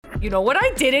You know what I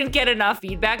didn't get enough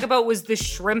feedback about was the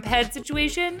shrimp head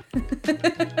situation.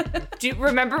 Do you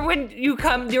remember when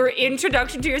your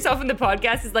introduction to yourself in the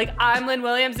podcast is like, I'm Lynn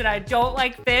Williams and I don't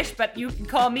like fish, but you can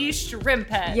call me shrimp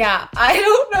head. Yeah, I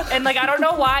don't know. And like, I don't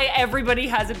know why everybody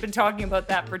hasn't been talking about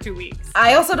that for 2 weeks.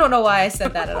 I also don't know why I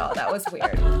said that at all. That was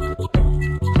weird.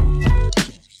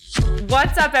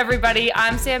 What's up, everybody?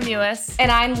 I'm Sam Mewis.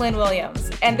 And I'm Lynn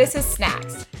Williams. And this is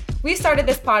Snacks. We started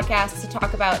this podcast to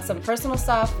talk about some personal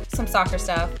stuff, some soccer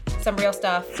stuff, some real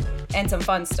stuff, and some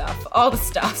fun stuff. All the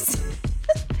stuffs.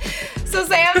 So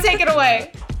Sam, take it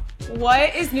away.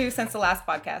 What is new since the last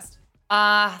podcast?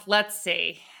 Let's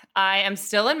see. I am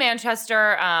still in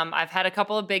Manchester. I've had a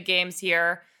couple of big games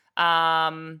here.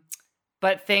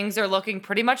 But things are looking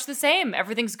pretty much the same.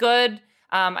 Everything's good.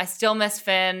 I still miss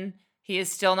Finn. He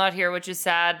is still not here, which is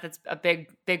sad. That's a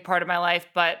big part of my life.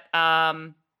 But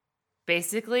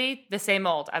basically the same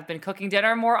old. I've been cooking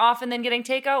dinner more often than getting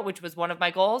takeout, which was one of my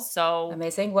goals. So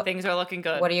amazing. Things are looking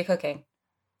good. What are you cooking?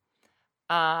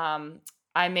 I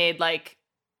made like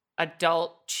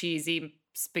adult cheesy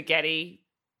spaghetti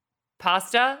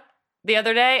pasta the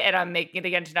other day, and I'm making it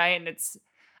again tonight. And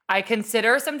I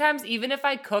consider sometimes, even if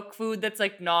I cook food that's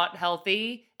like not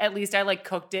healthy, at least I like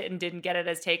cooked it and didn't get it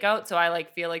as takeout. So I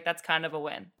like feel like that's kind of a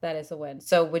win. That is a win.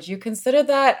 So would you consider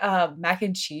that mac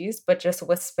and cheese, but just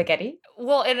with spaghetti?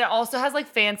 Well, and it also has like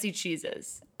fancy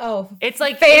cheeses. Oh, it's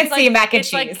like fancy mac and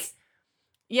cheese.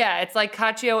 Yeah, it's like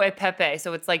cacio e pepe.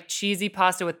 So it's like cheesy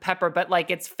pasta with pepper, but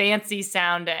like it's fancy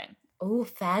sounding. Oh,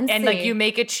 fancy. And like you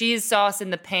make a cheese sauce in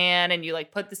the pan and you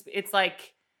like put this, it's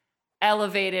like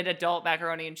elevated adult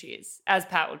macaroni and cheese, as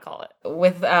Pat would call it.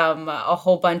 With a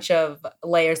whole bunch of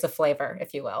layers of flavor,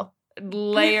 if you will.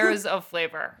 Layers of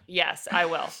flavor. Yes, I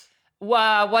will.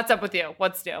 What's up with you?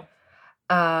 What's new?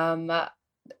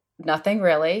 Nothing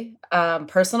really.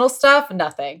 Personal stuff,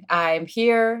 nothing. I'm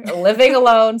here living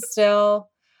alone still.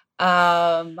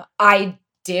 I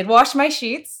did wash my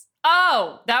sheets.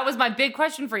 Oh, that was my big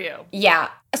question for you. Yeah.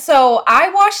 So I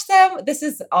washed them. This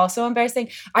is also embarrassing.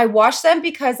 I washed them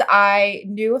because I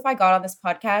knew if I got on this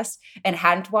podcast and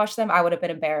hadn't washed them, I would have been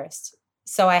embarrassed.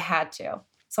 So I had to.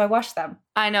 So I washed them.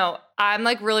 I know. I'm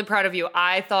like really proud of you.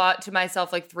 I thought to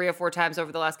myself like 3 or 4 times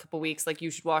over the last couple of weeks, like you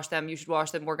should wash them. You should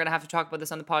wash them. We're going to have to talk about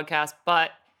this on the podcast.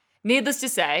 But needless to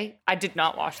say, I did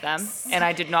not wash them and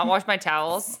I did not wash my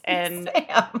towels. And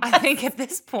Sam. I think at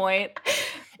this point,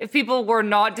 if people were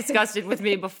not disgusted with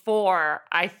me before,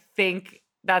 I think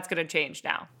that's going to change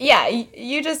now. Yeah,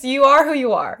 you are who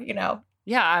you are, you know.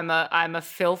 Yeah, I'm a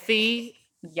filthy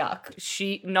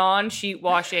yuck non-sheet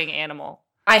washing animal.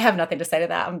 I have nothing to say to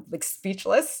that. I'm like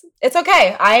speechless. It's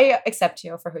okay. I accept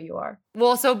you for who you are.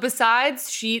 Well, so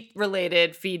besides sheet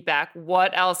related feedback,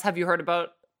 what else have you heard about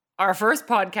our first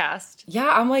podcast? Yeah,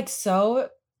 I'm like so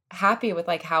happy with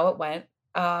like how it went.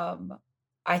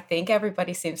 I think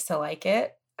everybody seems to like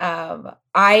it.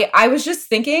 I was just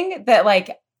thinking that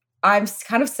like I'm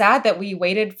kind of sad that we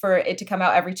waited for it to come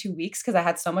out every 2 weeks because I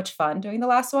had so much fun doing the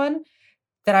last one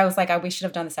that I was like, we should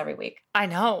have done this every week. I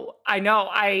know.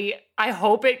 I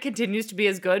hope it continues to be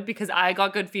as good because I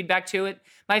got good feedback too.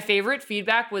 My favorite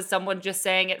feedback was someone just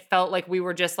saying it felt like we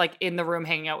were just like in the room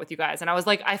hanging out with you guys. And I was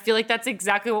like, I feel like that's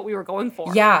exactly what we were going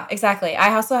for. Yeah, exactly.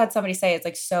 I also had somebody say it's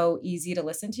like so easy to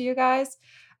listen to you guys,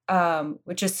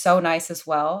 which is so nice as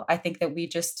well. I think that we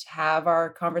just have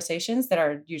our conversations that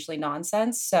are usually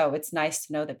nonsense. So it's nice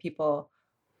to know that people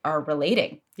are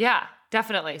relating. Yeah,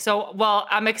 definitely. So, well,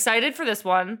 I'm excited for this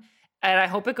one and I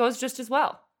hope it goes just as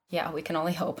well. Yeah, we can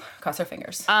only hope. Cross our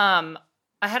fingers.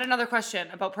 I had another question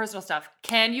about personal stuff.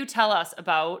 Can you tell us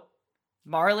about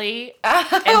Marley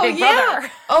and Big Brother?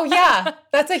 Oh, yeah.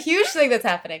 That's a huge thing that's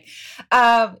happening.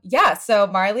 Yeah, so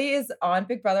Marley is on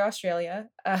Big Brother Australia,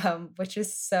 which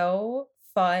is so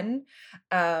fun.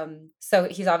 So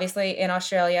he's obviously in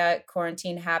Australia.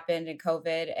 Quarantine happened and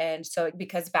COVID. And so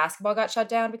because basketball got shut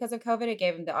down because of COVID, it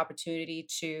gave him the opportunity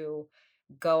to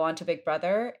go on to Big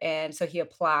Brother. And so he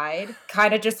applied,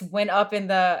 kind of just went up in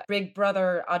the Big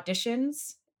Brother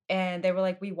auditions and they were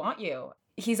like, we want you.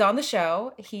 He's on the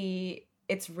show.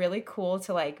 It's really cool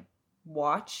to like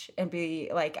watch and be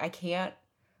like, I can't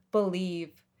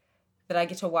believe that I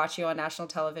get to watch you on national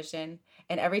television.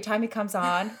 And every time he comes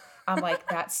on, I'm like,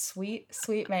 that sweet,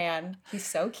 sweet man. He's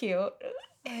so cute.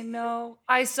 I know.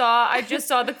 I just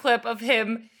saw the clip of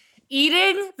him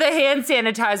eating the hand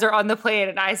sanitizer on the plane.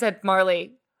 And I said,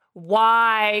 Marley,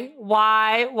 why?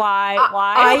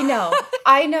 I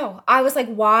know. I was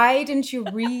like, why didn't you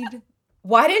read?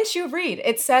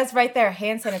 It says right there,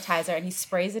 hand sanitizer, and he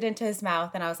sprays it into his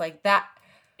mouth. And I was like,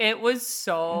 It was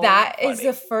so That funny. is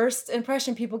the first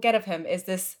impression people get of him, is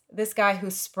this guy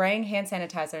who's spraying hand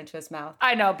sanitizer into his mouth.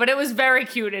 I know, but it was very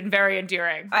cute and very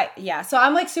endearing. So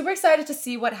I'm like super excited to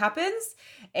see what happens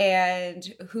and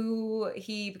who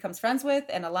he becomes friends with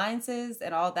and alliances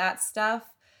and all that stuff.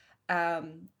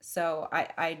 So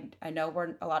I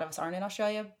know a lot of us aren't in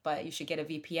Australia, but you should get a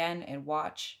VPN and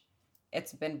watch.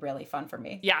 It's been really fun for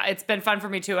me. Yeah, it's been fun for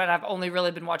me too, and I've only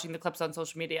really been watching the clips on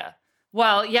social media.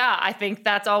 Well, yeah, I think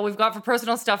that's all we've got for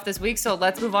personal stuff this week, so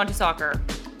let's move on to soccer.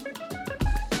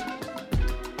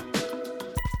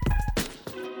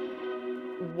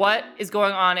 What is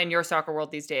going on in your soccer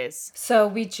world these days? So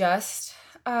we just,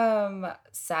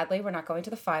 sadly, we're not going to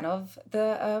the final of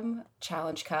the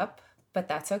Challenge Cup, but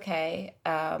that's okay.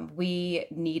 We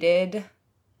needed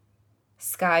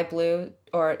Sky Blue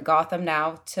or Gotham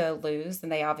now to lose,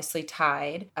 and they obviously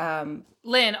tied.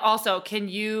 Lynn, also, can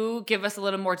you give us a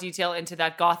little more detail into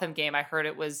that Gotham game? I heard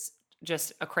it was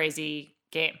just a crazy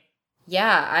game.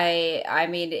 Yeah, I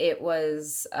mean, it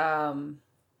was,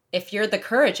 if you're the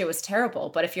Courage, it was terrible.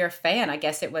 But if you're a fan, I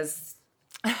guess it was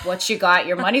what you got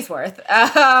your money's worth.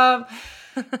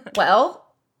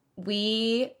 Well,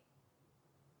 I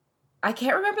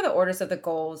can't remember the orders of the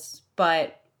goals,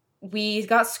 but we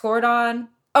got scored on.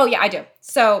 Oh, yeah, I do.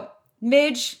 So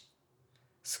Midge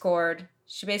scored.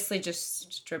 She basically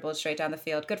just dribbled straight down the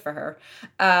field. Good for her.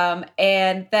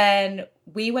 And then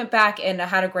we went back and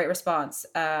had a great response.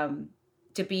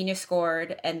 Debinha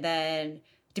scored, and then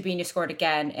Debinha scored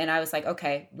again. And I was like,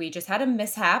 okay, we just had a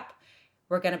mishap.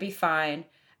 We're going to be fine.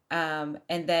 And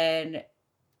then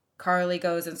Carly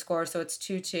goes and scores, so it's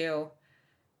 2-2.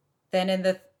 Then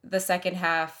in the second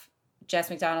half, Jess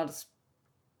McDonald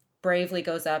bravely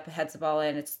goes up, heads the ball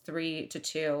in. It's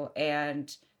 3-2.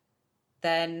 And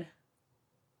then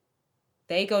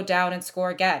they go down and score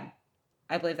again.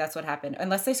 I believe that's what happened.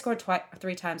 Unless they scored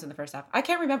 3 times in the first half. I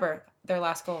can't remember their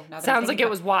last goal. Sounds like it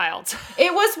was wild.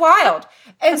 It was wild.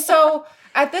 And so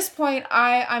at this point,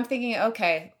 I'm thinking,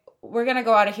 okay, we're going to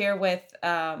go out of here with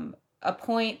a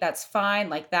point that's fine.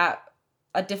 Like that,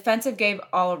 a defensive game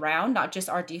all around, not just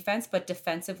our defense, but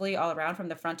defensively all around from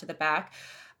the front to the back.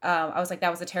 I was like,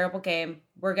 that was a terrible game.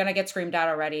 We're going to get screamed out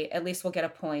already. At least we'll get a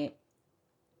point.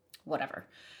 Whatever.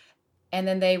 And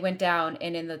then they went down,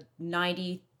 and in the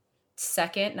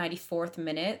 94th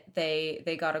minute,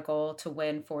 they got a goal to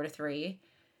win 4-3.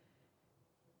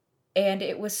 And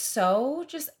it was so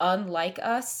just unlike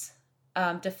us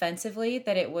defensively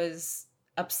that it was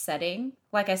upsetting.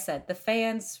 Like I said, the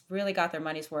fans really got their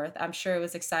money's worth. I'm sure it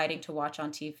was exciting to watch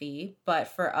on TV, but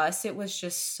for us, it was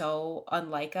just so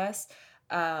unlike us.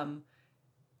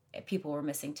 People were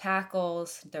missing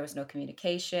tackles. There was no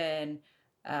communication.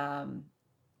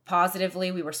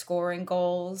 Positively, we were scoring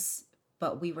goals,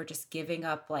 but we were just giving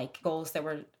up like goals that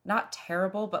were not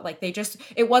terrible, but like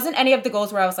it wasn't any of the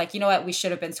goals where I was like, you know what, we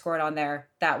should have been scored on there.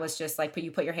 That was just like, you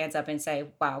put your hands up and say,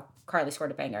 wow, Carly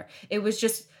scored a banger. It was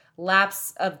just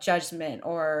lapse of judgment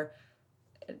or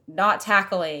not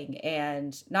tackling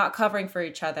and not covering for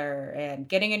each other and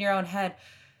getting in your own head.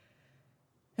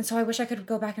 And so I wish I could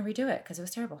go back and redo it because it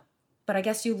was terrible. But I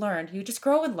guess you just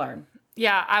grow and learn.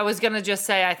 Yeah, I was going to just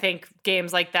say, I think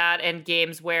games like that and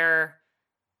games where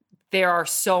there are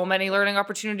so many learning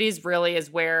opportunities really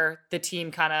is where the team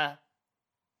kind of,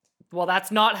 well, that's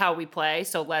not how we play,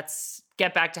 so let's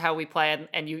get back to how we play,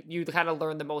 and you kind of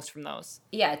learn the most from those.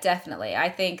 Yeah, definitely. I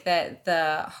think that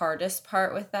the hardest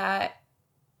part with that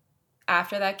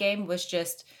after that game was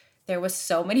just there was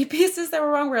so many pieces that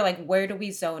were wrong. We're like, where do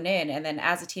we zone in? And then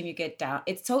as a team, you get down.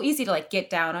 It's so easy to like get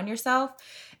down on yourself,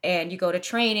 and you go to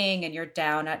training and you're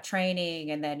down at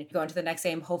training, and then you go into the next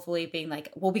game, hopefully being like,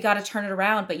 well, we got to turn it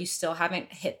around, but you still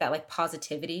haven't hit that like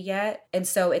positivity yet. And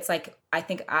so it's like, I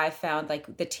think I found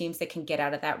like the teams that can get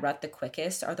out of that rut the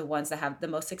quickest are the ones that have the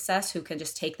most success, who can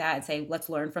just take that and say, let's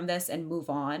learn from this and move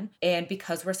on. And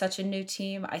because we're such a new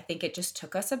team, I think it just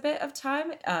took us a bit of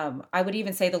time. I would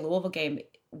even say the Louisville game,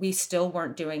 we still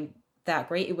weren't doing that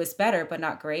great. It was better, but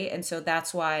not great. And so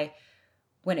that's why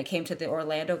when it came to the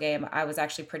Orlando game, I was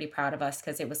actually pretty proud of us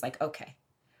because it was like, okay,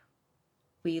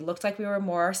 we looked like we were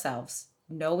more ourselves.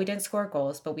 No, we didn't score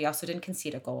goals, but we also didn't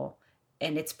concede a goal.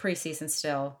 And it's preseason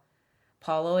still.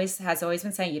 Paul has always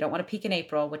been saying you don't want to peak in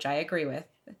April, which I agree with.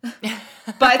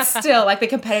 But still, like the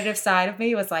competitive side of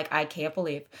me was like, I can't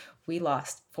believe we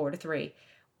lost 4-3.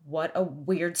 What a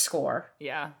weird score.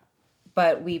 Yeah.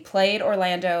 But we played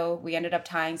Orlando. We ended up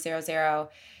tying 0-0.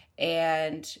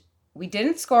 And we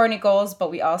didn't score any goals, but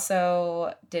we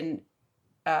also didn't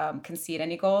concede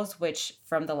any goals, which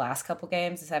from the last couple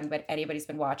games, if anybody's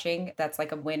been watching, that's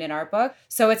like a win in our book.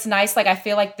 So it's nice. Like I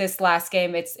feel like this last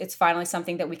game, it's finally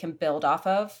something that we can build off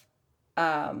of.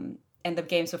 And the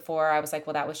games before, I was like,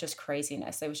 well, that was just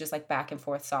craziness. It was just like back and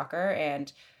forth soccer.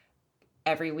 And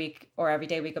every week or every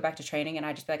day we go back to training and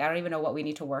I just be like, I don't even know what we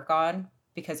need to work on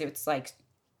because it's like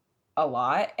a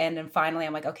lot. And then finally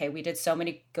I'm like, okay, we did so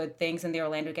many good things in the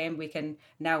Orlando game. We can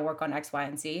now work on X, Y,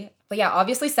 and Z. But yeah,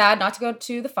 obviously sad not to go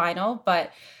to the final,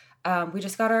 but we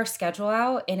just got our schedule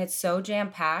out and it's so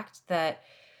jam-packed that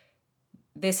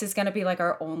this is going to be like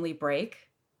our only break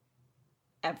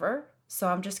ever. So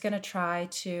I'm just going to try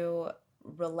to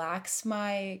relax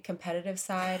my competitive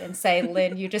side and say,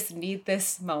 Lynn, you just need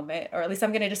this moment. Or at least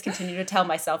I'm going to just continue to tell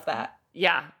myself that.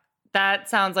 Yeah, that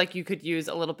sounds like you could use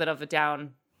a little bit of a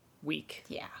down week.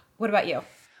 Yeah. What about you?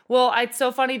 Well, it's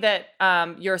so funny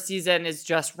that your season is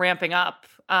just ramping up.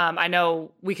 I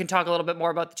know we can talk a little bit more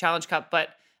about the Challenge Cup, but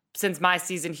since my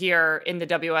season here in the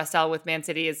WSL with Man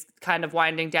City is kind of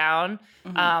winding down,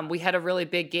 we had a really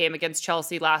big game against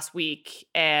Chelsea last week.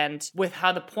 And with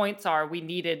how the points are, we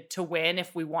needed to win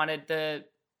if we wanted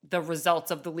the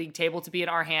results of the league table to be in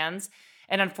our hands.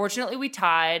 And unfortunately, we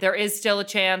tied. There is still a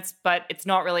chance, but it's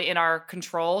not really in our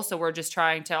control. So we're just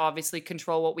trying to obviously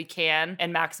control what we can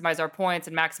and maximize our points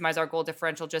and maximize our goal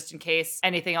differential just in case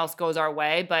anything else goes our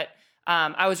way. But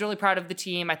I was really proud of the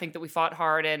team. I think that we fought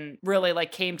hard and really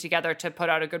like came together to put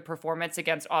out a good performance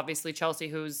against obviously Chelsea,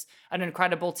 who's an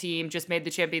incredible team, just made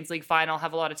the Champions League final,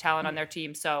 have a lot of talent on their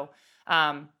team. So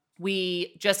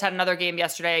we just had another game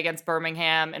yesterday against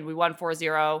Birmingham and we won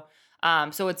 4-0.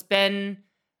 So it's been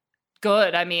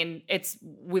good. I mean,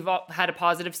 we've all had a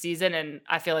positive season and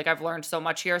I feel like I've learned so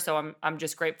much here. So I'm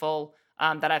just grateful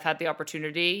that I've had the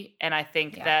opportunity. And I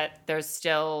think that there's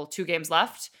still 2 games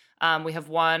left. We have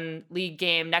one league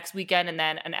game next weekend and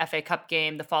then an FA Cup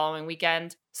game the following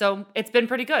weekend. So it's been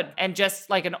pretty good and just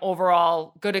like an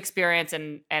overall good experience.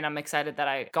 And I'm excited that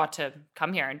I got to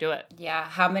come here and do it. Yeah.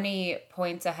 How many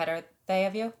points ahead are they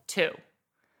of you? 2.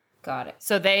 Got it.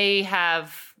 So they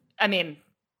have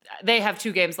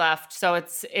 2 games left. So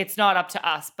it's not up to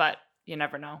us, but you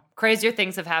never know. Crazier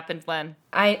things have happened, Lynn.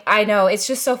 I know. It's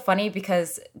just so funny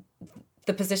because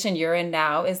the position you're in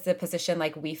now is the position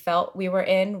like we felt we were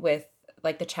in with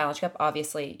like the Challenge Cup.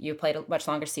 Obviously, you played a much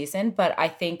longer season, but I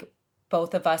think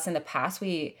both of us in the past,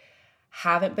 we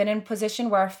haven't been in a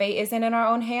position where our fate isn't in our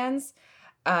own hands.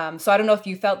 So I don't know if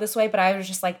you felt this way, but I was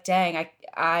just like, dang,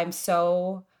 I'm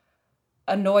so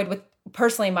annoyed with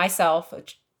personally myself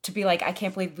to be like, I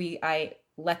can't believe I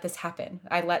let this happen.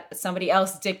 I let somebody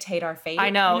else dictate our fate.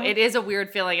 I know. It is a weird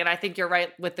feeling. And I think you're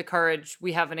right with the courage.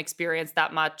 We haven't experienced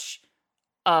that much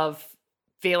of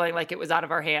feeling like it was out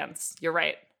of our hands. You're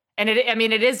right. And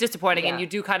it is disappointing. Yeah. And you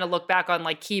do kind of look back on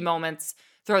like key moments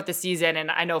throughout the season.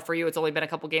 And I know for you, it's only been a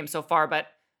couple games so far, but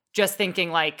just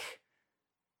thinking like,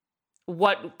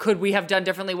 what could we have done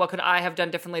differently? What could I have done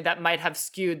differently that might have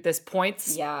skewed this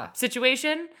points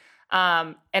situation?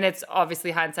 And it's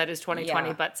obviously hindsight is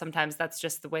 2020, but sometimes that's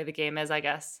just the way the game is, I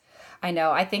guess. I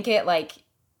know. I think it like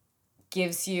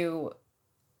gives you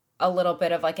a little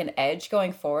bit of like an edge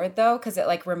going forward though, because it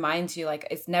like reminds you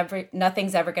like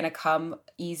nothing's ever going to come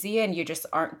easy and you just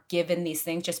aren't given these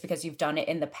things just because you've done it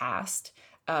in the past.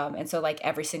 And so like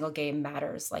every single game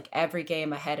matters, like every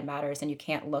game ahead matters and you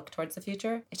can't look towards the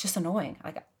future. It's just annoying.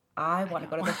 Like I want to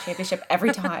go to the championship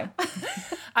every time.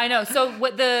 I know. So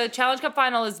what the Challenge Cup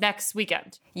final is next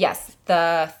weekend? Yes.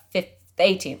 The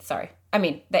 18th, sorry. I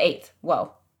mean the 8th.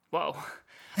 Whoa.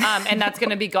 And that's going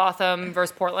to be Gotham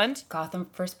versus Portland? Gotham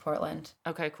versus Portland.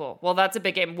 Okay, cool. Well, that's a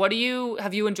big game.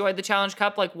 Have you enjoyed the Challenge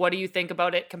Cup? Like, what do you think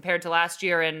about it compared to last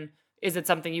year? And is it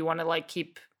something you want to like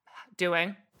keep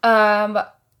doing?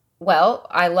 Well,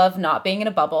 I love not being in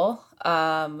a bubble.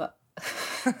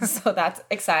 So that's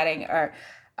exciting or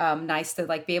nice to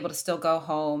like be able to still go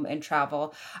home and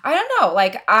travel. I don't know.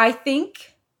 Like, I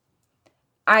think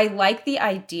I like the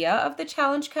idea of the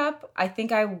Challenge Cup. I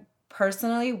think I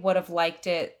personally would have liked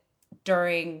it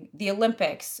during the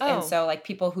Olympics. And so like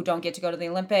people who don't get to go to the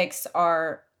Olympics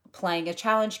are playing a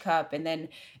Challenge Cup and then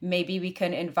maybe we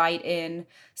can invite in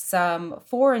some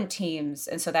foreign teams.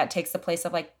 And so that takes the place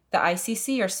of like the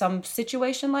ICC or some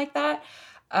situation like that.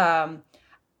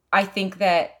 I think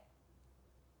that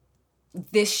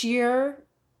this year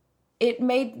it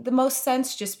made the most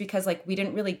sense just because like we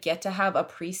didn't really get to have a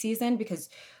preseason because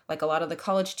like a lot of the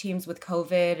college teams with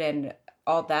COVID and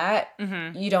all that,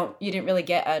 you didn't really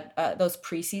get those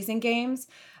preseason games.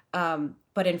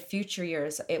 But in future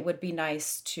years, it would be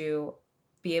nice to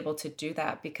be able to do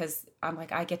that because I'm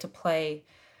like, I get to play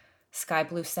Sky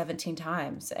Blue 17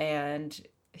 times and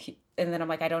and then I'm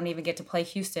like, I don't even get to play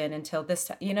Houston until this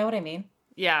time. You know what I mean?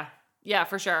 Yeah. Yeah,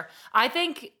 for sure. I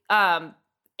think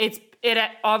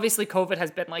it obviously COVID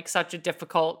has been like such a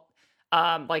difficult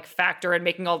like factor in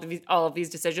making all of these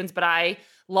decisions, but I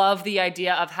love the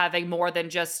idea of having more than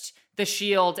just the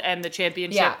Shield and the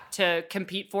championship Yeah. to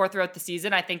compete for throughout the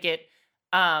season. I think it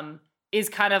is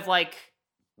kind of like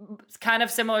kind of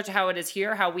similar to how it is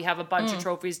here, how we have a bunch of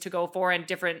trophies to go for and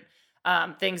different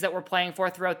things that we're playing for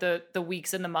throughout the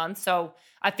weeks and the months. So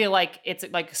I feel like it's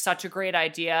like such a great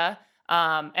idea.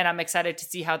 And I'm excited to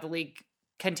see how the league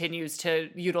continues to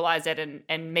utilize it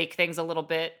and make things a little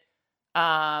bit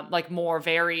like more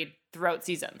varied throughout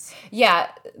seasons. Yeah,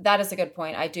 that is a good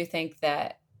point. I do think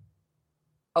that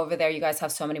over there you guys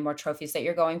have so many more trophies that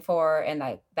you're going for, and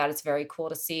that is very cool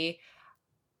to see.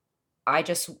 I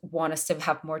just want us to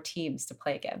have more teams to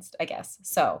play against, I guess.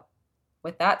 So,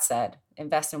 with that said,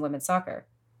 invest in women's soccer.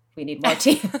 We need more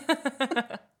teams.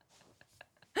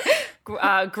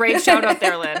 Great shout out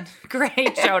there, Lynn.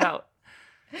 Great shout out.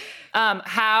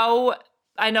 How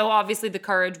I know obviously the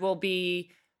Courage will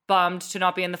be bummed to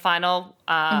not be in the final.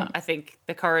 I think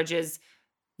the Courage is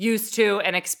used to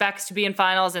and expects to be in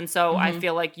finals, and so I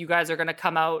feel like you guys are going to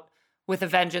come out with a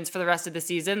vengeance for the rest of the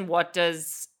season. What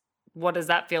does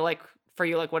that feel like for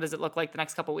you? Like, what does it look like the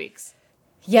next couple weeks?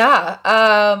 Yeah.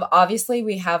 Obviously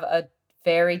we have a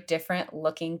very different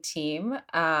looking team.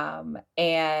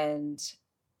 And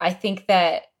I think,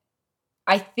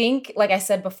 like I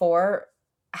said before,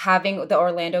 having the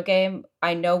Orlando game,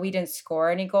 I know we didn't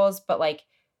score any goals, but like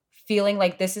feeling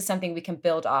like this is something we can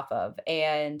build off of,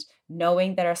 and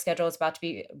knowing that our schedule is about to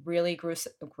be really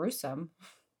gruesome.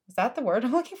 Is that the word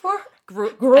I'm looking for?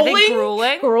 Grueling? I think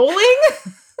grueling.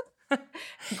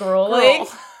 Grueling?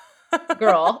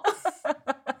 Girl.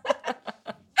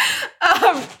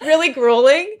 Really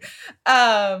grueling.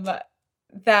 That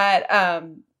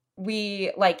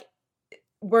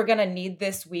we're gonna need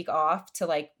this week off to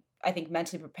like, I think,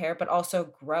 mentally prepare, but also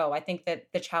grow. I think that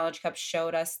the Challenge Cup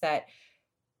showed us that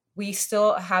we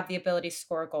still have the ability to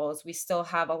score goals. We still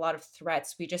have a lot of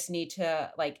threats. We just need to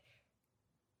like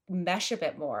mesh a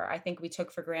bit more. I think we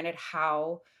took for granted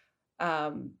how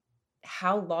long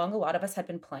a lot of us had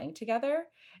been playing together.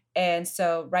 And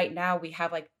so right now we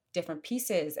have like different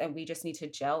pieces and we just need to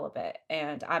gel a bit.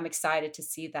 And I'm excited to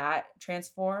see that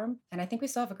transform. And I think we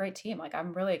still have a great team. Like,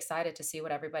 I'm really excited to see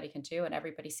what everybody can do. And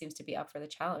everybody seems to be up for the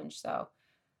challenge. So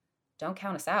don't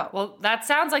count us out. Well, that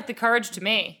sounds like the Courage to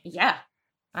me. Yeah,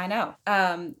 I know.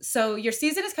 So your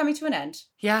season is coming to an end.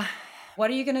 Yeah. What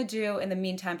are you going to do in the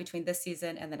meantime between this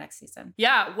season and the next season?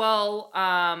 Yeah, well,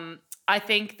 I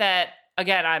think that,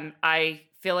 again, I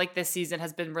feel like this season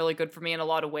has been really good for me in a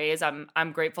lot of ways.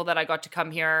 I'm grateful that I got to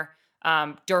come here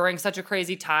during such a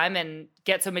crazy time and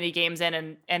get so many games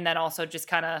in, and then also just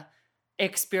kind of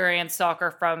experience soccer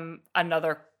from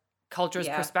another culture's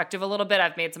perspective a little bit.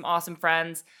 I've made some awesome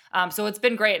friends. So it's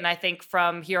been great. And I think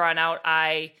from here on out,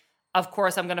 of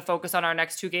course, I'm going to focus on our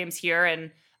next 2 games here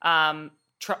and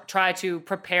try to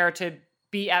prepare to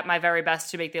be at my very best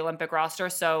to make the Olympic roster.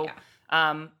 So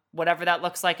whatever that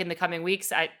looks like in the coming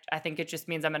weeks, I think it just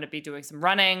means I'm going to be doing some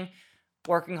running,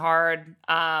 working hard,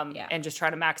 and just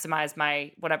trying to maximize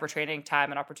my whatever training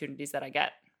time and opportunities that I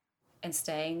get. And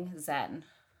staying zen.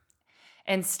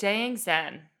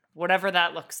 Whatever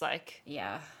that looks like.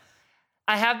 Yeah.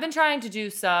 I have been trying to do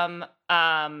some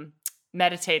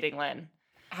meditating, Lynn.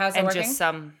 How's it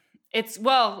working? It's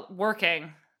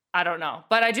working. I don't know,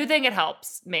 but I do think it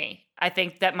helps me. I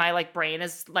think that my like brain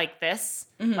is like this.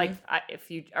 Like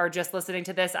if you are just listening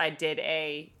to this, I did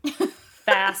a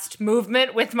fast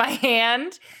movement with my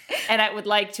hand, and I would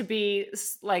like to be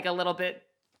like a little bit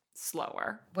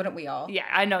slower. Wouldn't we all? Yeah,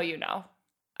 I know you know.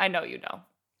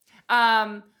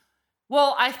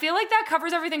 Well, I feel like that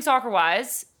covers everything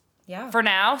soccer-wise. Yeah. For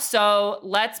now, so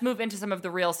let's move into some of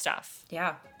the real stuff.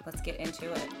 Yeah, let's get into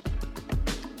it.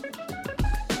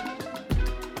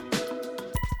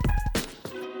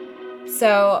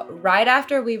 So right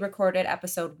after we recorded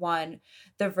episode 1,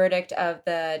 the verdict of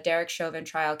the Derek Chauvin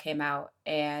trial came out,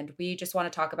 and we just want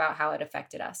to talk about how it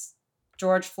affected us.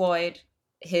 George Floyd,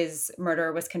 his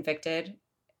murderer, was convicted,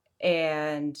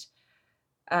 and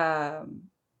that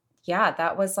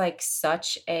was like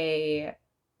such a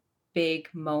big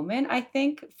moment, I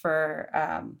think, for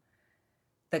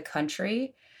the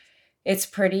country. It's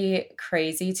pretty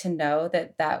crazy to know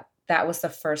that was the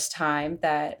first time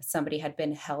that somebody had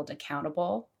been held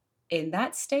accountable in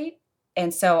that state.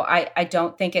 And so I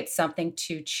don't think it's something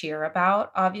to cheer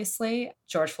about, obviously.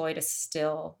 George Floyd is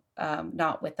still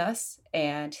not with us,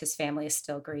 and his family is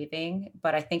still grieving.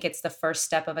 But I think it's the first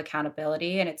step of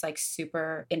accountability, and it's like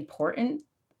super important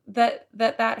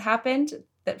that happened,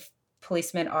 that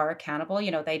policemen are accountable.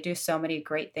 You know, they do so many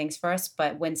great things for us,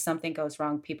 but when something goes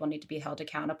wrong, people need to be held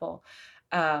accountable.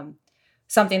 Um,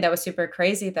 Something that was super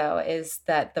crazy though is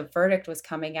that the verdict was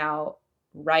coming out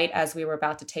right as we were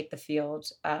about to take the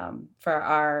field for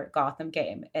our Gotham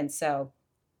game, and so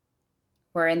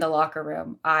we're in the locker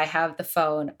room. I have the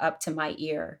phone up to my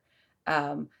ear.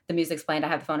 The music's playing. I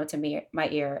have the phone up to my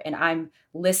ear, and I'm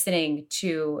listening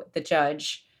to the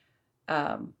judge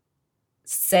um,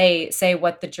 say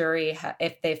what the jury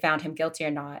if they found him guilty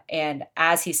or not. And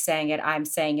as he's saying it, I'm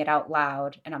saying it out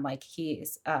loud, and I'm like,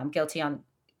 he's guilty on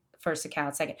first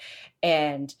account, second,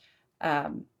 and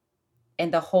um,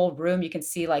 in the whole room, you can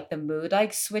see like the mood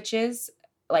like switches,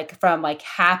 like from like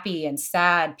happy and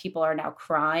sad. People are now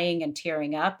crying and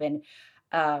tearing up, and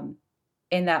um,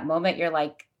 in that moment, you're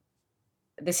like,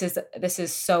 this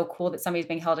is so cool that somebody's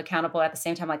being held accountable. At the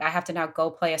same time, like I have to now go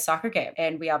play a soccer game,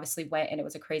 and we obviously went, and it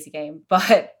was a crazy game.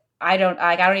 But I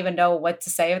don't even know what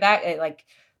to say of that. Like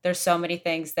there's so many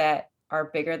things that are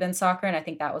bigger than soccer, and I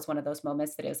think that was one of those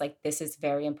moments that it was like this is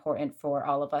very important for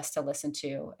all of us to listen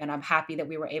to, and I'm happy that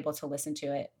we were able to listen to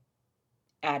it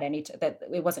at that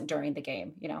it wasn't during the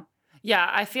game. You know. Yeah,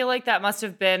 I feel like that must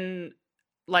have been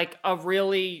like a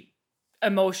really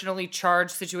emotionally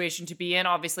charged situation to be in.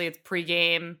 Obviously, it's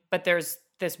pregame, but there's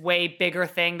this way bigger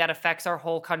thing that affects our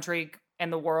whole country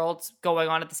and the world going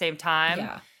on at the same time.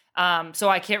 Yeah. So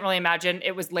I can't really imagine.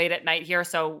 It was late at night here,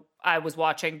 so I was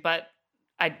watching, but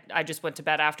I just went to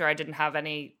bed after. I didn't have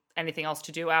anything else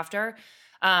to do after.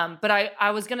 But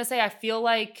I was gonna say I feel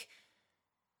like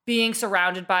being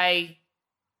surrounded by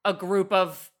a group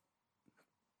of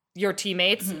your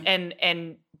teammates Mhm.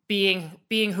 and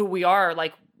being who we are,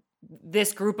 like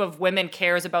this group of women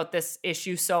cares about this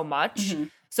issue so much.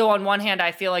 Mhm. So on one hand,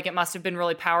 I feel like it must have been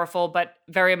really powerful, but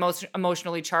very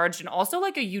emotionally charged, and also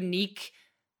like a unique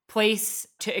place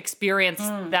to experience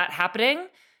Mm. that happening,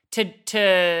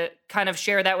 to kind of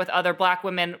share that with other Black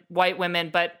women, white women,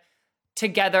 but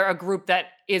together a group that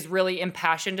is really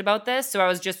impassioned about this. So I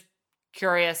was just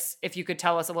curious if you could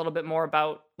tell us a little bit more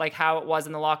about like how it was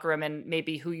in the locker room and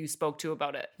maybe who you spoke to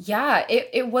about it. Yeah,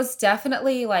 it was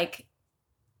definitely like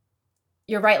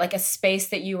you're right, like a space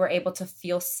that you were able to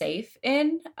feel safe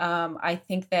in. I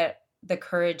think that the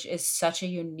Courage is such a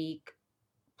unique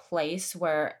place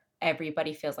where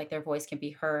everybody feels like their voice can be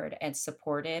heard and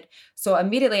supported. So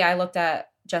immediately I looked at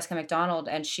Jessica McDonald,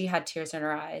 and she had tears in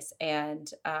her eyes,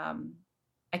 and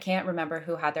I can't remember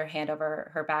who had their hand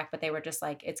over her back, but they were just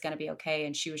like, it's going to be okay.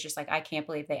 And she was just like, I can't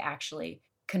believe they actually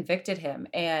convicted him.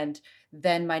 And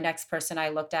then my next person I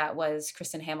looked at was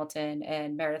Kristen Hamilton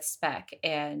and Meredith Speck.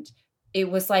 And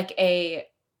it was like a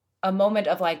moment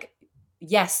of like,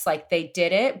 yes, like they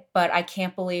did it, but I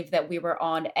can't believe that we were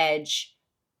on edge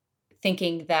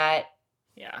thinking that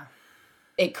Yeah.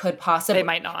 it could possibly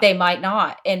They they might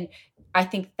not. And I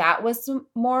think that was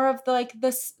more of the like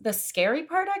the scary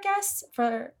part, I guess,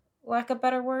 for lack of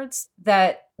better words,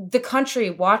 that the country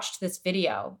watched this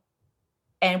video,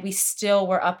 and we still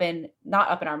were not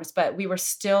up in arms, but we were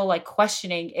still like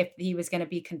questioning if he was going to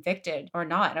be convicted or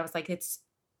not. And I was like, it's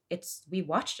we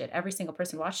watched it. Every single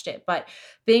person watched it. But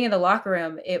being in the locker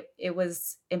room, it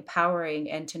was empowering,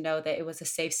 and to know that it was a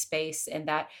safe space, and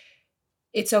that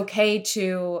it's okay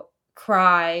to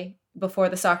cry before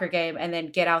the soccer game and then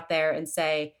get out there and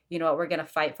say, you know what, we're going to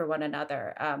fight for one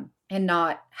another, and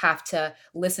not have to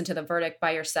listen to the verdict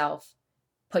by yourself,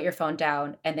 put your phone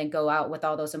down, and then go out with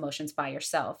all those emotions by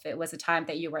yourself. It was a time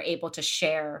that you were able to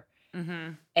share,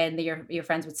 Mm-hmm. and your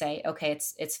friends would say, okay,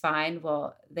 it's fine.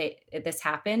 Well, this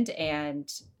happened, and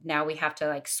now we have to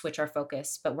like switch our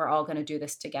focus, but we're all going to do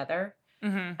this together.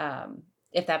 Mm-hmm.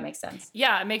 If that makes sense.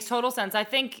 Yeah, it makes total sense. I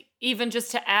think even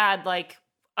just to add, like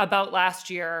about last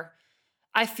year,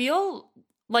 I feel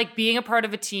like being a part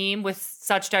of a team with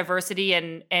such diversity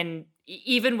and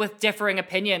even with differing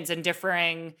opinions and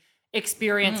differing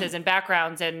experiences Mm. and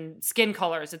backgrounds and skin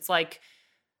colors, it's like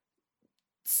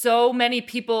so many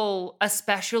people,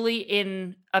 especially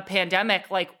in a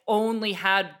pandemic, like only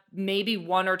had maybe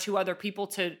one or two other people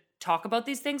to talk about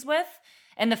these things with.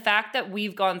 And the fact that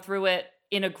we've gone through it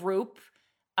in a group,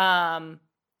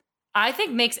 I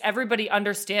think makes everybody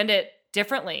understand it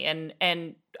differently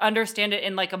and understand it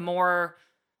in like a more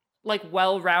like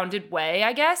well-rounded way,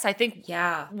 I guess. I think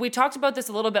Yeah. we talked about this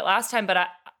a little bit last time, but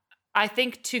I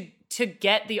think to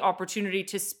get the opportunity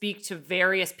to speak to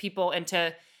various people and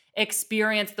to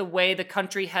experience the way the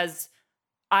country has,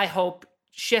 I hope,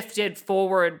 shifted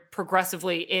forward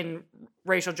progressively in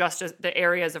racial justice, the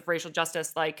areas of racial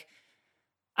justice, like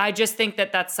I just think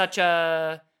that that's such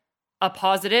a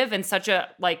positive and such a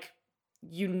like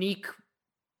unique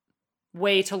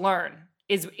way to learn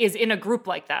is in a group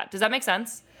like that. Does that make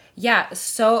sense? Yeah.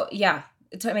 So yeah,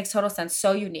 it makes total sense.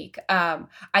 So unique.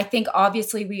 I think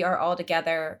obviously we are all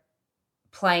together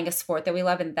playing a sport that we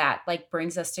love, and that like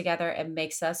brings us together and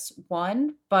makes us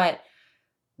one. But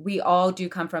we all do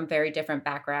come from very different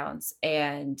backgrounds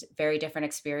and very different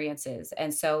experiences.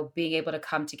 And so being able to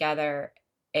come together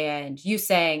and you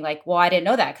saying like, well, I didn't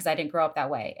know that because I didn't grow up that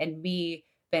way. And me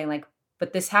being like,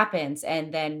 but this happens.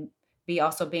 And then me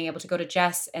also being able to go to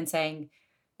Jess and saying,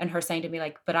 and her saying to me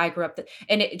like, but I grew up,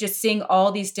 and it just seeing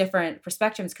all these different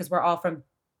perspectives because we're all from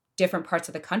different parts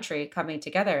of the country coming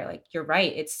together. Like you're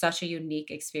right. It's such a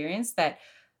unique experience that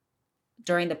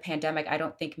during the pandemic, I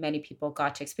don't think many people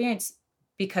got to experience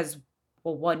because,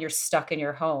 well, one, you're stuck in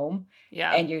your home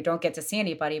Yeah. and you don't get to see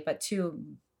anybody, but two,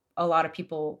 a lot of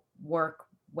people work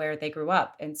where they grew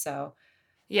up. And so,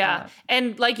 Yeah. uh,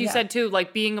 And like you yeah, said too,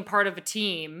 like being a part of a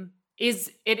team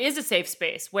is a safe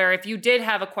space where if you did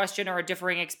have a question or a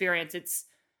differing experience, it's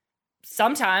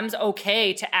sometimes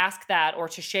okay to ask that or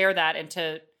to share that and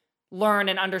to learn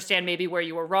and understand maybe where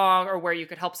you were wrong or where you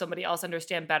could help somebody else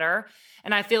understand better.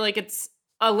 And I feel like it's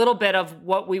a little bit of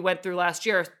what we went through last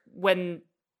year when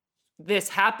this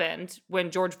happened, when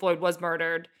George Floyd was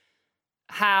murdered,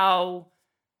 how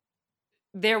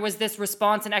there was this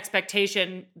response and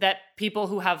expectation that people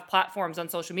who have platforms on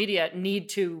social media need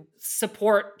to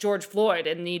support George Floyd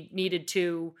and needed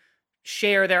to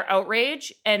share their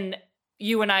outrage. And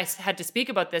you and I had to speak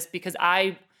about this because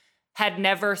I had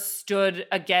never stood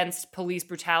against police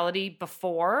brutality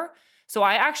before. So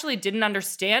I actually didn't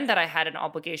understand that I had an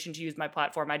obligation to use my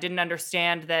platform. I didn't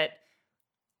understand that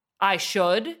I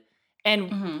should. And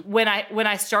hmm when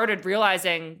I started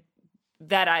realizing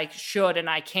that I should and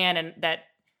I can, and that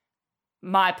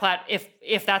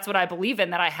if that's what I believe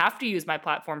in, that I have to use my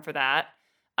platform for that.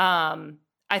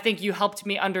 I think you helped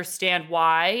me understand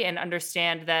why and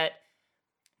understand that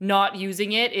not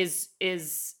using it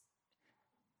is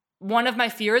one of my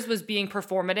fears was being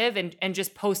performative and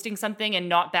just posting something and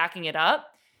not backing it up.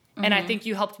 And I hmm think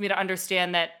you helped me to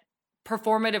understand that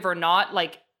performative or not,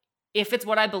 like if it's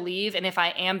what I believe and if I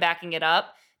am backing it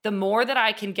up, the more that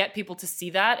I can get people to see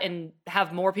that and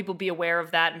have more people be aware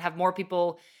of that and have more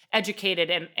people educated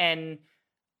and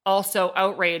also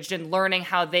outraged and learning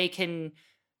how they can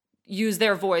use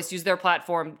their voice, use their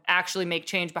platform, actually make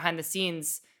change behind the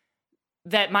scenes,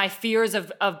 that my fears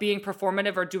of being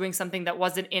performative or doing something that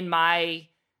wasn't in my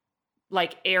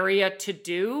like area to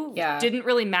do yeah, didn't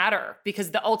really matter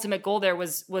because the ultimate goal there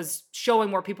was showing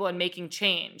more people and making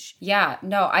change. yeah.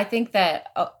 No, I think that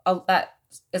that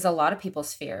is a lot of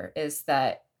people's fear is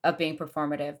that of being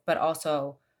performative, but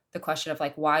also the question of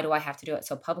like, why do I have to do it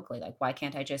so publicly? Like, why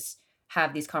can't I just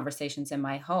have these conversations in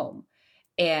my home?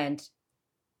 And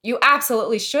you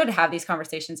absolutely should have these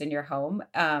conversations in your home.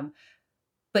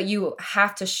 But you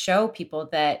have to show people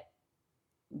that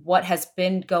what has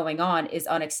been going on is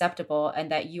unacceptable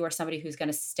and that you are somebody who's going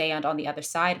to stand on the other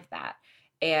side of that.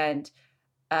 And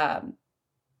um,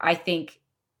 I think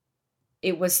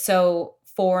it was so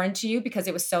foreign to you because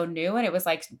it was so new and it was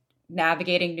like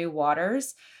navigating new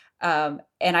waters. And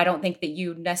I don't think that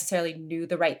you necessarily knew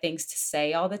the right things to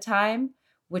say all the time,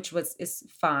 which was is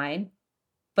fine.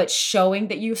 But showing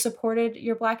that you supported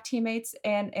your Black teammates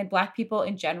and Black people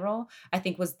in general, I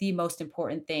think was the most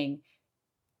important thing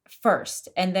first.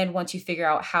 And then once you figure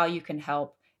out how you can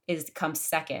help is comes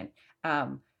second.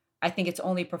 Um, I think it's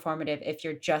only performative if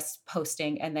you're just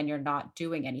posting and then you're not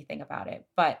doing anything about it.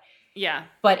 Yeah.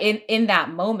 But in that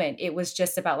moment, it was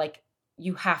just about like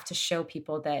you have to show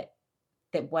people that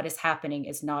what is happening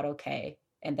is not okay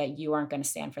and that you aren't going to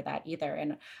stand for that either.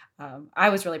 And I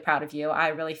was really proud of you. I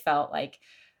really felt like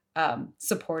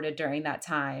supported during that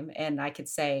time. And I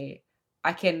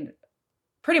can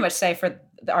pretty much say for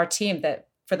our team that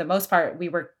for the most part, we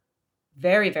were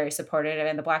very, very supportive.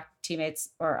 And the Black teammates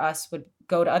or us would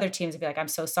go to other teams and be like, I'm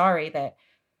so sorry that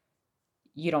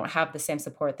you don't have the same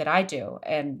support that I do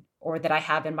and or that I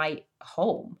have in my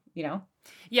home, you know?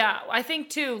 Yeah, I think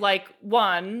too, like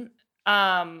one,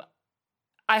 I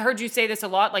heard you say this a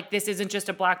lot, like this isn't just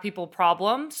a Black people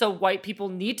problem. So white people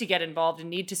need to get involved and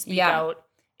need to speak Yeah. out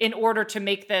in order to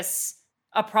make this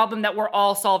a problem that we're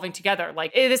all solving together.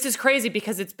 Like this is crazy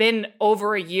because it's been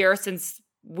over a year since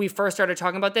we first started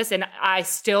talking about this and I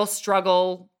still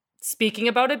struggle speaking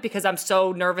about it because I'm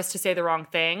so nervous to say the wrong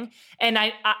thing. And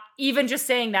I even just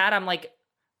saying that, I'm like,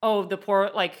 oh, the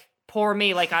poor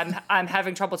me, like I'm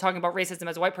having trouble talking about racism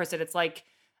as a white person. It's like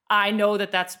I know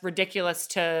that that's ridiculous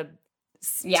to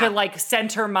Yeah. like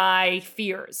center my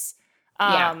fears.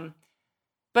 Yeah.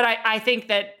 But I think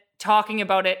that talking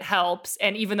about it helps.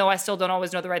 And even though I still don't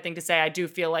always know the right thing to say, I do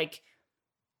feel like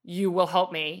you will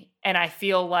help me. And I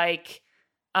feel like,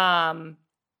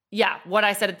 what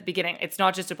I said at the beginning, it's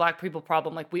not just a Black people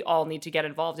problem. Like, we all need to get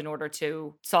involved in order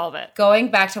to solve it.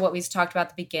 Going back to what we talked about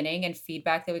at the beginning and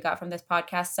feedback that we got from this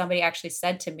podcast, somebody actually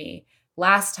said to me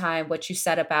last time what you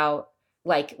said about,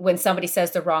 like, when somebody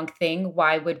says the wrong thing,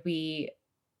 why would we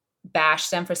bash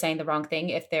them for saying the wrong thing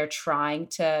if they're trying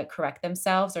to correct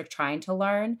themselves or trying to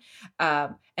learn?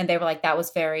 And they were like, that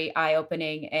was very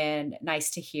eye-opening and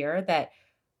nice to hear that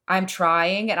I'm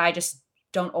trying and I just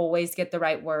don't always get the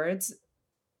right words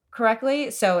correctly.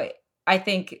 So I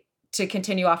think, to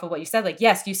continue off of what you said, like,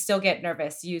 yes, you still get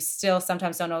nervous. You still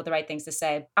sometimes don't know the right things to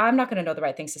say. I'm not going to know the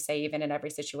right things to say even in every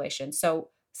situation. So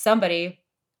somebody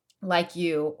like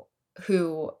you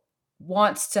who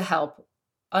wants to help,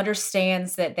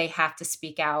 understands that they have to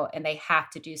speak out and they have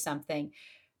to do something,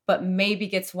 but maybe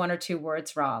gets one or two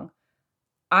words wrong.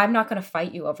 I'm not going to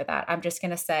fight you over that. I'm just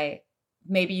going to say,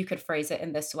 maybe you could phrase it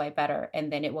in this way better,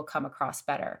 and then it will come across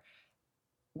better.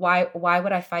 Why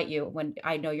would I fight you when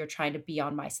I know you're trying to be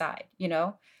on my side, you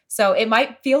know? So it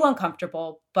might feel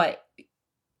uncomfortable, but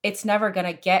it's never going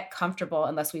to get comfortable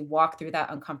unless we walk through that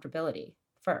uncomfortability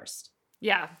first.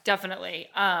 Yeah, definitely.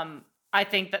 I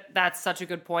think that that's such a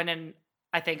good point. And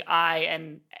I think I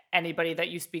and anybody that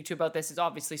you speak to about this is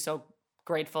obviously so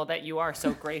grateful that you are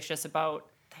so gracious about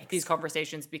these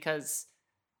conversations, because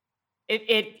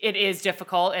it is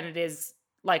difficult and it is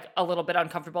like a little bit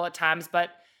uncomfortable at times. But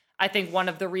I think one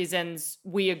of the reasons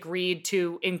we agreed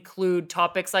to include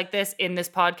topics like this in this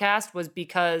podcast was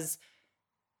because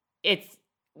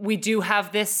we do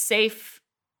have this safe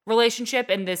relationship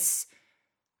and this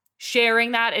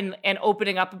sharing that and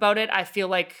opening up about it. I feel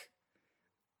like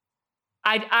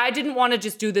I didn't want to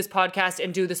just do this podcast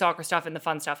and do the soccer stuff and the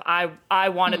fun stuff. I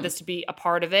wanted this to be a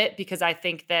part of it because I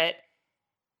think that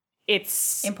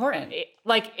it's important.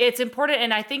 It's important.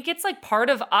 And I think it's like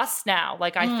part of us now.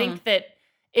 Like, I think that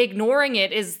ignoring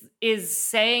it is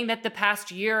saying that the past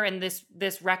year and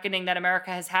this reckoning that America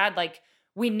has had, like,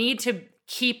 we need to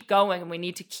keep going and we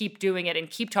need to keep doing it and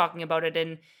keep talking about it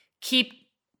and keep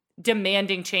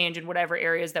demanding change in whatever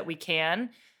areas that we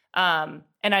can.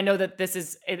 And I know that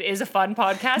it is a fun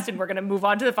podcast and we're going to move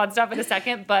on to the fun stuff in a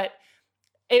second, but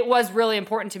it was really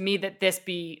important to me that this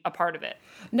be a part of it.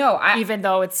 No, even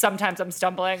though it's sometimes I'm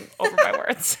stumbling over my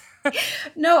words.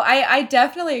 No, I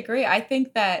definitely agree. I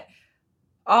think that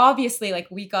obviously, like,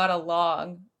 we got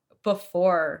along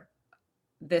before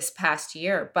this past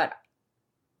year, but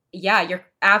yeah, you're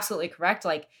absolutely correct.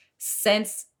 Like,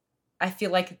 since I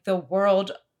feel like the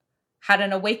world had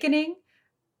an awakening,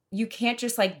 you can't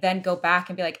just like then go back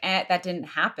and be like, that didn't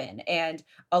happen. And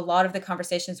a lot of the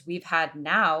conversations we've had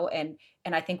now, and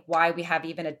I think why we have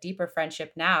even a deeper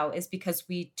friendship now, is because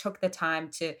we took the time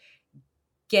to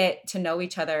get to know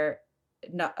each other,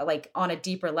 not like on a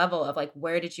deeper level of like,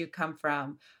 where did you come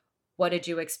from? What did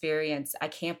you experience? I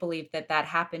can't believe that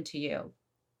happened to you.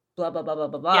 Blah, blah, blah, blah,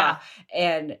 blah, blah.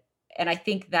 Yeah. And I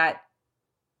think that,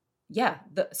 yeah,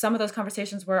 some of those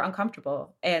conversations were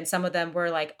uncomfortable. And some of them were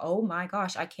like, oh my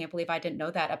gosh, I can't believe I didn't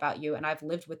know that about you. And I've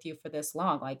lived with you for this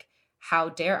long. Like, how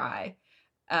dare I?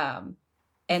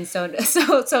 And so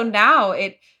now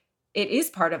it is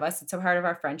part of us. It's a part of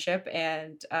our friendship.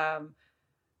 And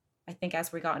I think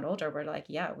as we've gotten older, we're like,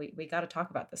 yeah, we got to talk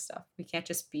about this stuff. We can't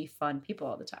just be fun people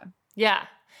all the time. Yeah.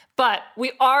 But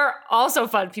we are also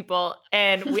fun people.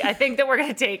 And I think that we're going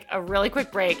to take a really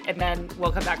quick break and then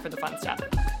we'll come back for the fun stuff.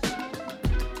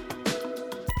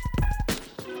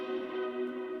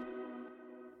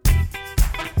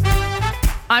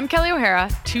 I'm Kelly O'Hara,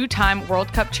 two-time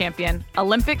World Cup champion,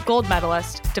 Olympic gold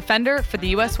medalist, defender for the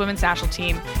U.S. women's national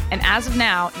team, and as of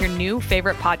now, your new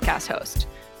favorite podcast host.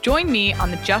 Join me on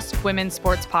the Just Women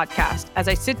Sports podcast as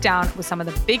I sit down with some of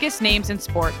the biggest names in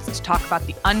sports to talk about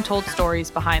the untold stories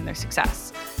behind their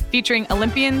success. Featuring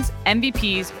Olympians,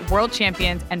 MVPs, world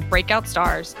champions, and breakout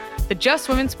stars, the Just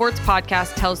Women Sports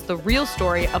podcast tells the real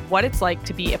story of what it's like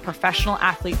to be a professional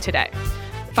athlete today.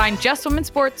 Find Just Women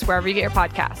Sports wherever you get your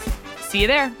podcasts. See you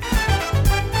there.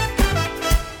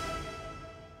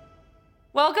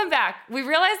 Welcome back. We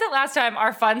realized that last time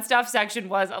our fun stuff section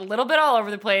was a little bit all over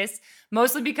the place,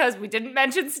 mostly because we didn't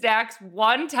mention snacks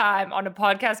one time on a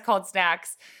podcast called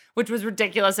Snacks, which was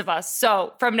ridiculous of us.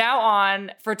 So from now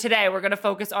on, for today, we're going to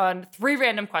focus on 3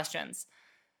 random questions.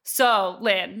 So,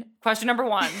 Lynn, question number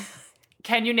 1,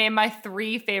 can you name my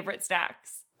 3 favorite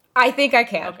snacks? I think I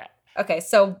can. Okay.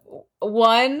 So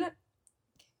 1,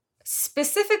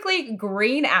 specifically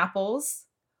green apples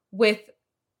with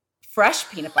fresh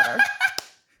peanut butter.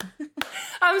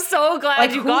 I'm so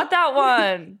glad you got that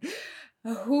one.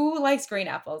 Who likes green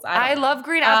apples? I I don't know. love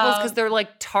green apples because they're like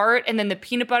tart, and then the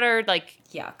peanut butter, like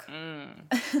Yuck.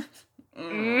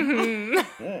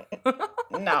 Mhm.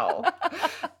 No.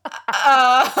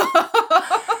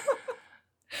 Uh,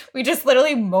 we just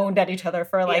literally moaned at each other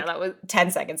for like that was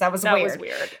 10 seconds. That was that weird. was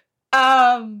weird.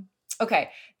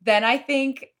 Okay. Then I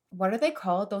think, what are they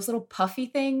called? Those little puffy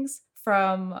things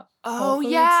from Whole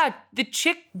Foods? Yeah, the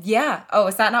chick. Yeah. Oh,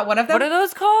 is that not one of them? What are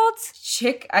those called?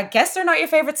 I guess they're not your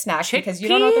favorite snack because you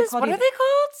don't know what they're Chickpeas? called. What are either. they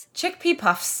called? Chickpea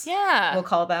puffs. Yeah, We'll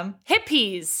call them.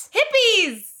 hippies.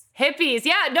 Hippies.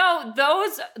 Yeah, no,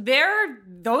 those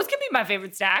can be my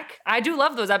favorite snack. I do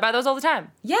love those. I buy those all the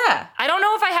time. Yeah. I don't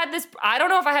know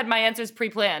if I had my answers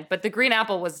pre-planned, but the green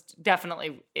apple was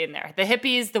definitely in there. The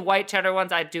hippies, the white cheddar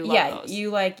ones, I do love those.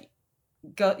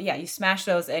 You smash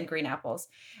those and green apples.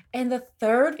 And the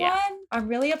third one, I'm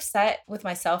really upset with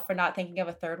myself for not thinking of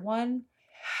a third one.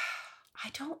 I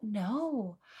don't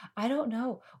know.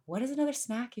 What is another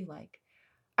snack you like?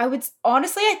 I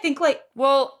think like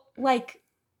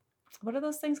what are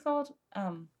those things called?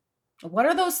 What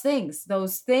are those things?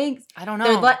 I don't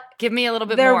know. Give me a little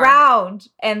bit more. They're round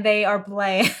and they are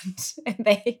bland and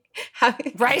they have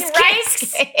rice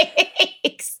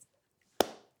cakes.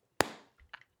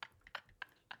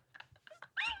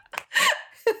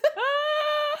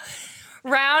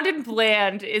 Round and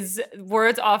bland is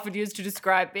words often used to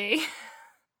describe me.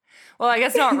 Well, I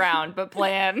guess not round, but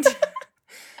bland.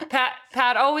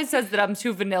 Pat always says that I'm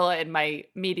too vanilla in my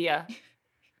media.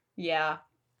 Yeah,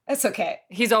 that's okay.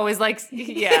 He's always like,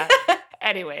 yeah.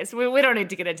 Anyways, we don't need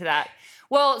to get into that.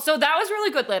 Well, so that was really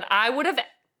good, Lynn.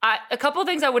 A couple of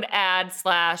things I would add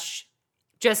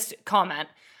 / just comment.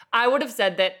 I would have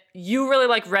said that you really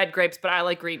like red grapes, but I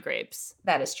like green grapes.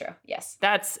 That is true. Yes.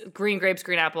 That's green grapes,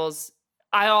 green apples.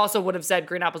 I also would have said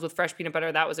green apples with fresh peanut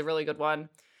butter. That was a really good one.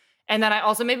 And then I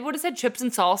also maybe would have said chips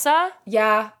and salsa.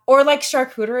 Yeah. Or like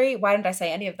charcuterie. Why didn't I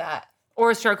say any of that?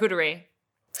 Or charcuterie.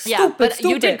 Stupid.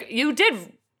 You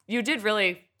did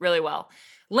really, really well.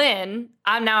 Lynn,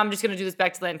 I'm just going to do this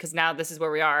back to Lynn because now this is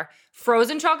where we are.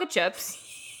 Frozen chocolate chips.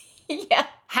 Yeah.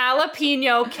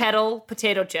 Jalapeno kettle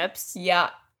potato chips.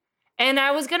 Yeah. And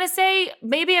I was going to say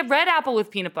maybe a red apple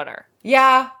with peanut butter.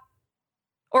 Yeah.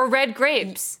 Or red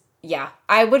grapes. Yeah.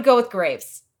 I would go with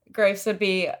grapes. Grapes would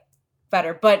be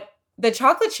better. But the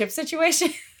chocolate chip situation...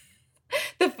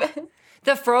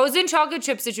 The frozen chocolate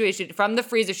chip situation from the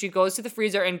freezer. She goes to the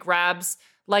freezer and grabs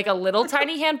like a little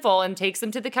tiny handful and takes them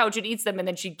to the couch and eats them. And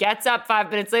then she gets up 5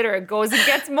 minutes later and goes and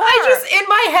gets more. In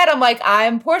my head, I'm like,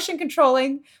 I'm portion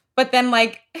controlling. But then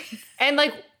like... And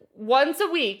like once a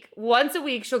week,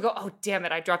 she'll go, oh, damn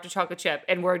it, I dropped a chocolate chip.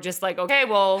 And we're just like, okay,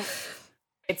 well,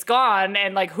 it's gone.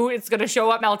 And like it's going to show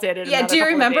up melted in another do you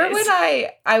couple remember of days. when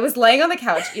I was laying on the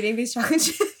couch eating these chocolate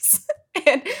chips?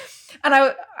 And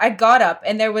I got up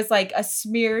and there was like a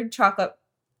smeared chocolate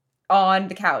on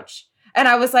the couch. And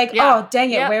I was like, oh,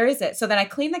 dang it, where is it? So then I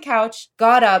cleaned the couch,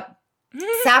 got up,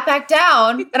 sat back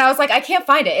down, and I was like, I can't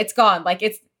find it. It's gone. Like,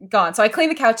 it's gone. So I clean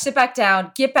the couch, sit back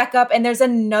down, get back up, and there's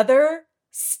another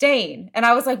stain. And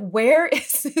I was like, where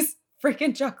is this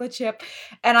freaking chocolate chip?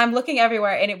 And I'm looking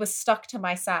everywhere, and it was stuck to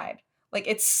my side. Like,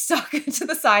 it's stuck to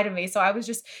the side of me. So I was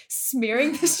just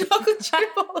smearing this chocolate chip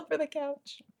all over the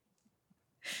couch.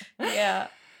 Yeah.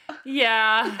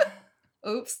 Yeah.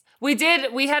 Oops. We had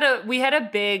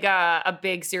a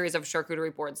big series of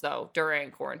charcuterie boards though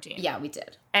during quarantine. Yeah, we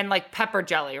did. And like pepper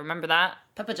jelly, remember that?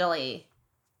 Pepper jelly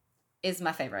is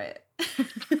my favorite.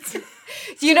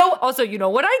 You know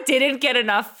what I didn't get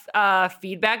enough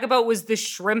feedback about was the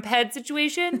shrimp head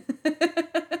situation.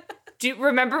 Do you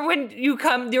remember when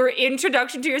your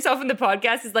introduction to yourself in the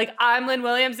podcast is like, I'm Lynn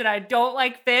Williams and I don't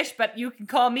like fish, but you can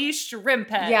call me shrimp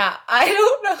head. Yeah, I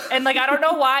don't know. And like, I don't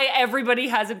know why everybody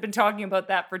hasn't been talking about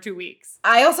that for 2 weeks.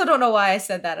 I also don't know why I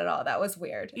said that at all. That was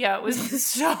weird. Yeah, it was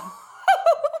so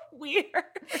weird.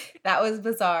 That was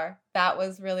bizarre. That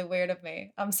was really weird of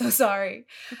me. I'm so sorry.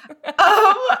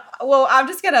 Well, I'm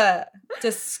just gonna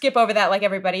skip over that like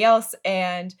everybody else.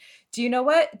 And do you know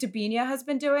what Dabinia has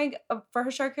been doing for her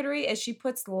charcuterie? Is she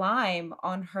puts lime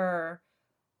on her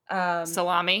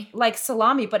salami, like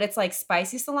salami, but it's like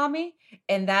spicy salami,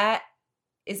 and that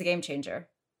is a game changer.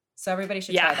 So everybody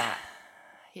should try that.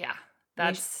 Yeah,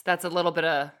 that's a little bit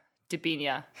of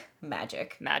Dabinia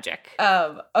magic.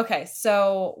 Okay,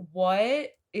 so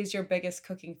what is your biggest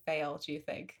cooking fail? Do you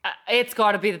think it's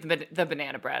got to be the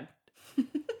banana bread?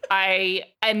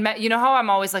 You know how I'm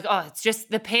always like, oh, it's just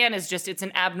the pan it's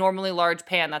an abnormally large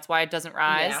pan. That's why it doesn't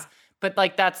rise. Yeah. But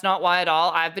like, that's not why at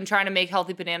all. I've been trying to make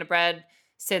healthy banana bread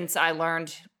since I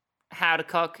learned how to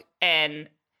cook, and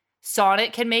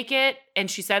Sonnet can make it, and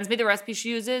she sends me the recipe she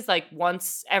uses like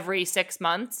once every 6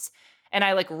 months. And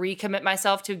I like recommit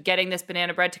myself to getting this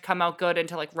banana bread to come out good and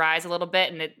to like rise a little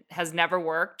bit, and it has never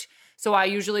worked. So I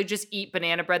usually just eat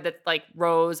banana bread that like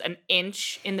rose an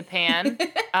inch in the pan.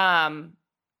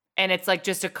 And it's like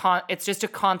just a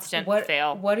constant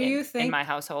fail. What do you think in my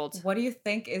household? What do you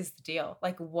think is the deal?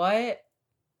 Like, what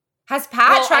has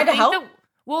Pat tried to help?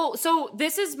 So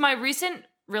this is my recent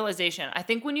realization. I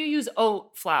think when you use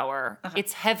oat flour,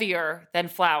 it's heavier than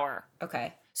flour.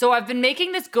 Okay. So I've been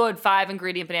making this good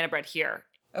 5-ingredient banana bread here.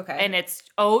 Okay. And it's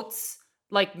oats,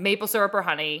 like maple syrup or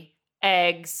honey,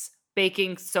 eggs,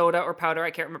 baking soda or powder,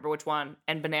 I can't remember which one,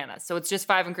 and bananas. So it's just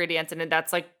 5 ingredients, and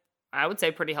that's like, I would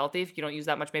say pretty healthy if you don't use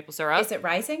that much maple syrup. Is it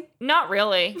rising? Not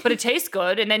really, but it tastes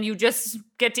good, and then you just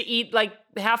get to eat like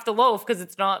half the loaf because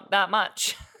it's not that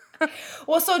much.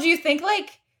 Well, so do you think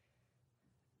like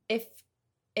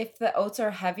if the oats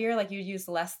are heavier, like you use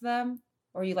less of them,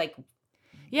 or you like...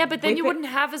 Yeah, but then you wouldn't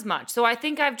have as much. So I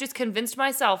think I've just convinced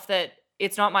myself that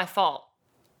it's not my fault.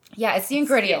 Yeah, it's the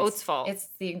ingredients. It's the oats' fault. It's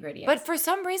the ingredients. But for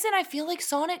some reason, I feel like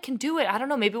Sonnet can do it. I don't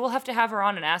know. Maybe we'll have to have her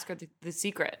on and ask her the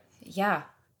secret. Yeah.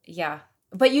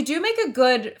 But you do make a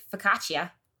good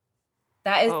focaccia.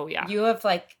 That is... Oh, yeah. You have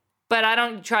like... But I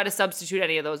don't try to substitute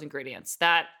any of those ingredients.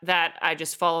 That I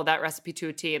just follow that recipe to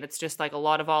a T, and it's just like a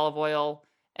lot of olive oil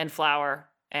and flour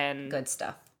and... Good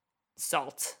stuff.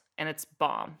 Salt. And it's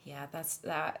bomb. Yeah,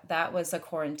 that was a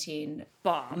quarantine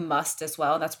bomb must as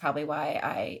well. That's probably why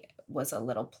I was a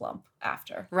little plump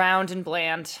after. Round and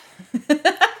bland.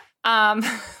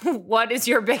 What is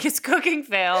your biggest cooking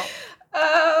fail?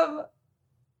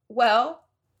 Well,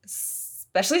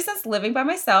 especially since living by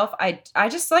myself, I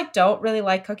just like don't really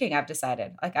like cooking. I've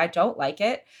decided like I don't like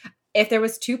it. If there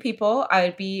was 2 people, I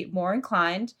would be more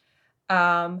inclined.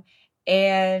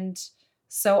 And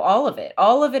so all of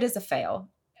it is a fail.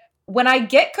 When I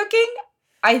get cooking,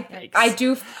 I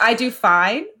do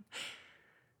fine,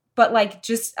 but like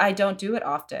just I don't do it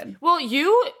often. Well,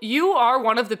 you are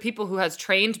one of the people who has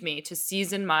trained me to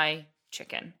season my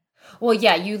chicken. Well,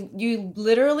 yeah, you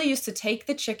literally used to take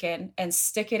the chicken and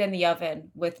stick it in the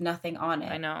oven with nothing on it.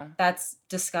 I know. That's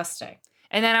disgusting.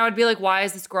 And then I would be like, why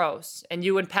is this gross? And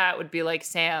you and Pat would be like,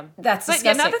 Sam. That's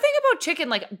disgusting. But another thing about chicken,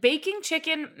 like baking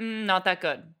chicken, not that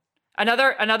good.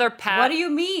 Another Pat. What do you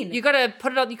mean? You gotta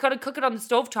put it on. You gotta cook it on the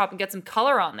stovetop and get some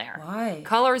color on there. Why?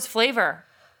 Color is flavor.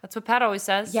 That's what Pat always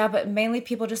says. Yeah, but mainly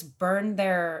people just burn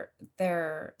their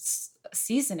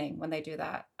seasoning when they do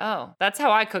that. Oh, that's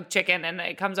how I cook chicken, and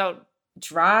it comes out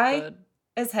dry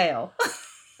as hell.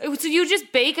 So you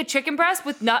just bake a chicken breast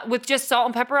with just salt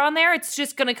and pepper on there? It's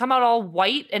just gonna come out all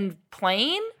white and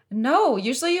plain? No,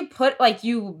 usually you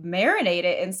marinate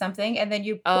it in something and then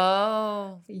you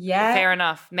yeah. Fair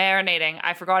enough. Marinating.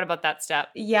 I forgot about that step.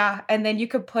 Yeah, and then you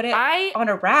could put it on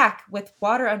a rack with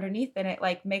water underneath and it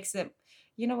like makes it,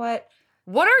 you know what?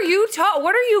 What are you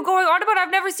going on about?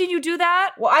 I've never seen you do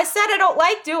that. Well, I said I don't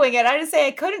like doing it. I didn't say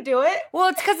I couldn't do it. Well,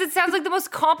 it's because it sounds like the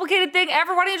most complicated thing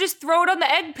ever. Why don't you just throw it on the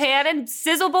egg pan and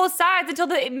sizzle both sides until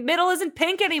the middle isn't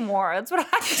pink anymore? That's what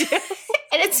I do.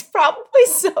 And it's probably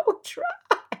so dry.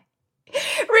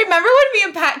 Remember when me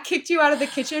and Pat kicked you out of the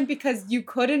kitchen because you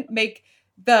couldn't make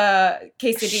the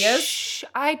quesadillas? Shh,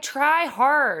 I try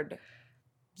hard.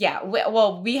 Yeah,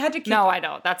 well, we had to kick... No, I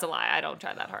don't. That's a lie. I don't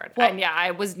try that hard. Well, and yeah,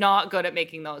 I was not good at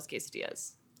making those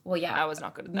quesadillas. Well, yeah. I was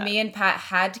not good at that. Me and Pat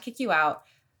had to kick you out.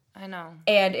 I know.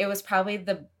 And it was probably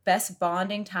the best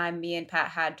bonding time me and Pat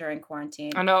had during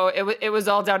quarantine. I know. It was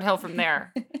all downhill from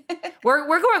there. We're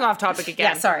going off topic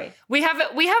again. Yeah, sorry. We have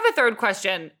a third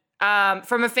question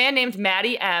from a fan named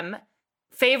Maddie M.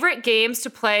 Favorite games to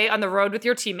play on the road with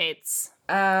your teammates?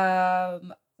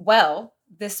 Well,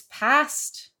 this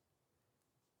past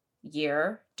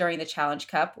year during the Challenge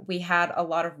Cup, we had a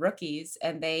lot of rookies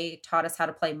and they taught us how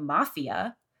to play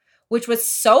Mafia, which was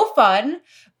so fun.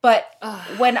 But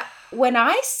when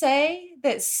I say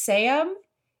that Sam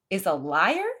is a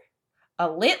liar, a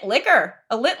lit liquor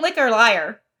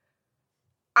liar,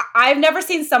 I've never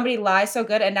seen somebody lie so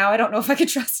good, and now I don't know if I can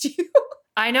trust you.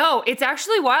 I know. It's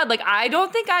actually wild. Like, I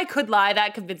don't think I could lie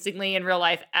that convincingly in real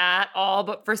life at all,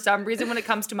 but for some reason when it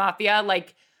comes to Mafia,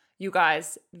 like, you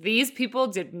guys, these people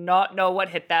did not know what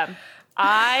hit them.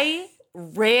 I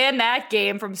ran that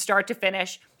game from start to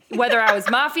finish. Whether I was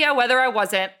Mafia, whether I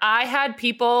wasn't, I had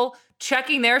people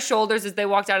checking their shoulders as they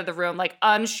walked out of the room, like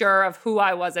unsure of who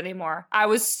I was anymore. I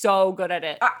was so good at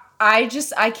it.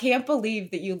 I can't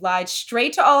believe that you lied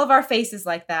straight to all of our faces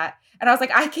like that. And I was like,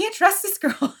 I can't trust this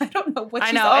girl. I don't know what she's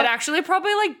I know. It actually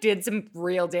probably like did some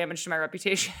real damage to my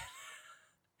reputation.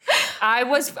 I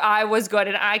was good,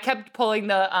 and I kept pulling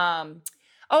the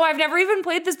oh, I've never even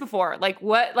played this before. Like,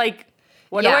 what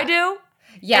do Yeah. I do?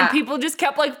 Yeah. And people just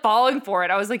kept like falling for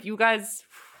it. I was like, you guys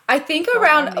I think don't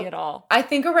around know me at all.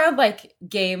 like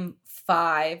game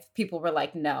 5, people were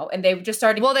like, no. And they just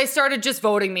started. Well, they started just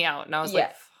voting me out. And I was Yeah.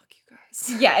 like, fuck you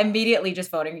guys. Yeah, immediately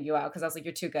just voting you out because I was like,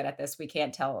 you're too good at this. We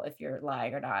can't tell if you're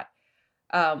lying or not.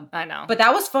 I know. But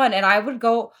that was fun. And I would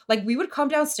go, like, we would come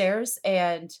downstairs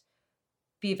and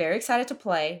be very excited to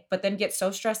play, but then get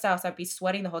so stressed out. So I'd be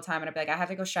sweating the whole time. And I'd be like, I have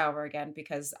to go shower again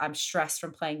because I'm stressed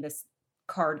from playing this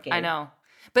card game. I know.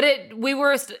 But we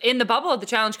were in the bubble of the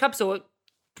Challenge Cup. So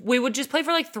we would just play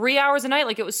for like 3 hours a night.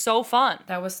 Like, it was so fun.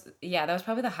 That was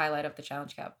probably the highlight of the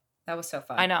Challenge Cup. That was so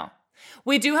fun. I know.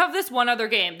 We do have this one other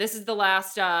game. This is the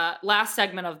last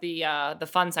segment of the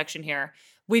fun section here.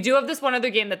 We do have this one other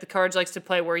game that the Courage likes to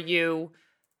play where you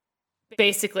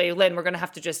basically, Lynn, we're going to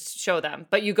have to just show them.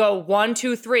 But you go 1,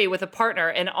 2, 3 with a partner,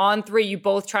 and on 3, you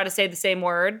both try to say the same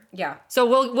word. Yeah. So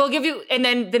we'll give you, and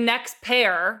then the next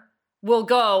pair will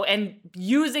go, and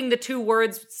using the 2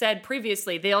 words said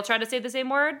previously, they'll try to say the same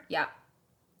word. Yeah.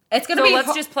 It's going to So be.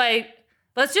 let's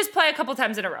just play a couple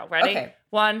times in a row. Ready? Okay.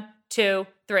 1, 2,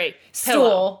 3.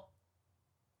 Stool.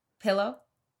 Pillow.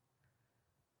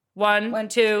 1,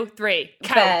 2, 3.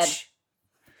 Couch. Bed.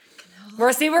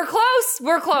 We're close.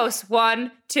 We're close.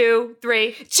 1, 2,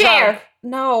 3. Chair. Rug.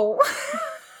 No.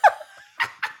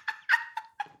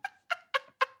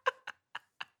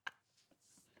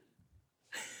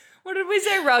 What did we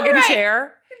say? Rug and right.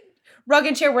 chair. Rug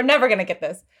and chair. We're never going to get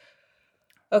this.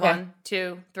 Okay. 1,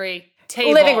 2, 3.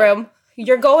 Table. Living room.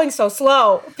 You're going so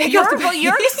slow. You're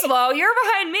slow. You're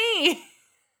behind me.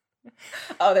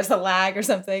 Oh, there's a lag or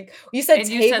something. You said And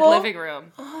table. you said living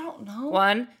room. Oh, I don't know.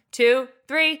 1, 2,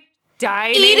 3.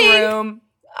 Dining Eating. room.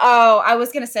 Oh, I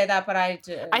was gonna say that, but I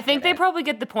did. I think they probably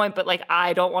get the point, but like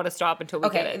I don't want to stop until we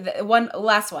get Okay, it. one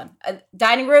last one.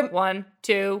 Dining room. 1,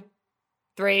 2,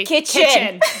 3.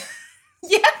 Kitchen.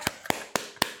 Yeah.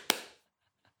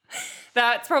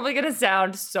 That's probably gonna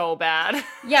sound so bad.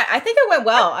 Yeah, I think it went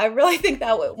well. I really think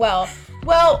that went well.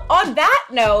 Well, on that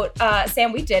note,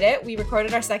 Sam, we did it. We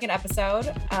recorded our second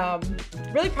episode.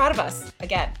 Really proud of us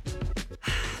again.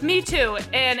 Me too.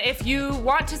 And if you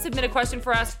want to submit a question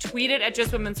for us, tweet it at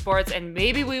Just Women Sports, and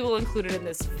maybe we will include it in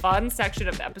this fun section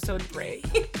of episode 3.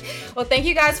 Well, thank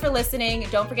you guys for listening.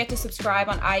 Don't forget to subscribe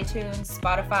on iTunes,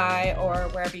 Spotify, or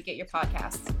wherever you get your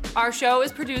podcasts. Our show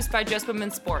is produced by Just Women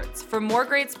Sports. For more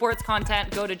great sports content,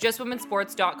 go to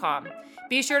justwomensports.com.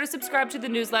 Be sure to subscribe to the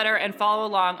newsletter and follow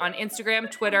along on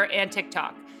Instagram, Twitter, and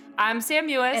TikTok. I'm Sam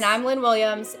Mewis. And I'm Lynn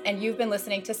Williams, and you've been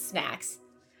listening to Snacks.